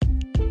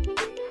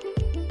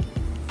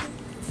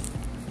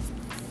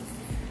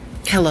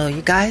Hello,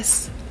 you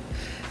guys.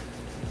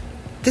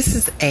 This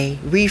is a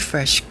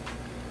refresh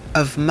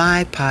of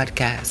my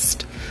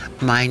podcast,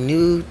 my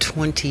new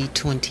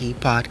 2020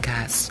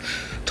 podcast,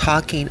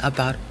 talking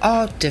about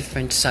all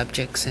different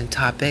subjects and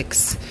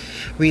topics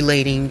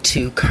relating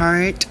to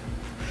current,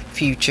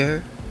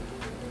 future,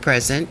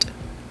 present,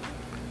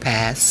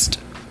 past,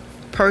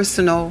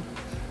 personal,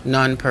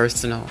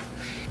 non-personal,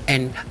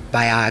 and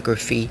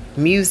biography,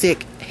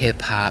 music,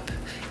 hip-hop,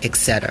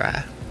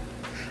 etc.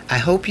 I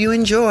hope you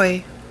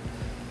enjoy.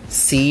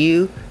 See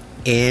you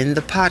in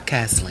the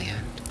podcast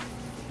land.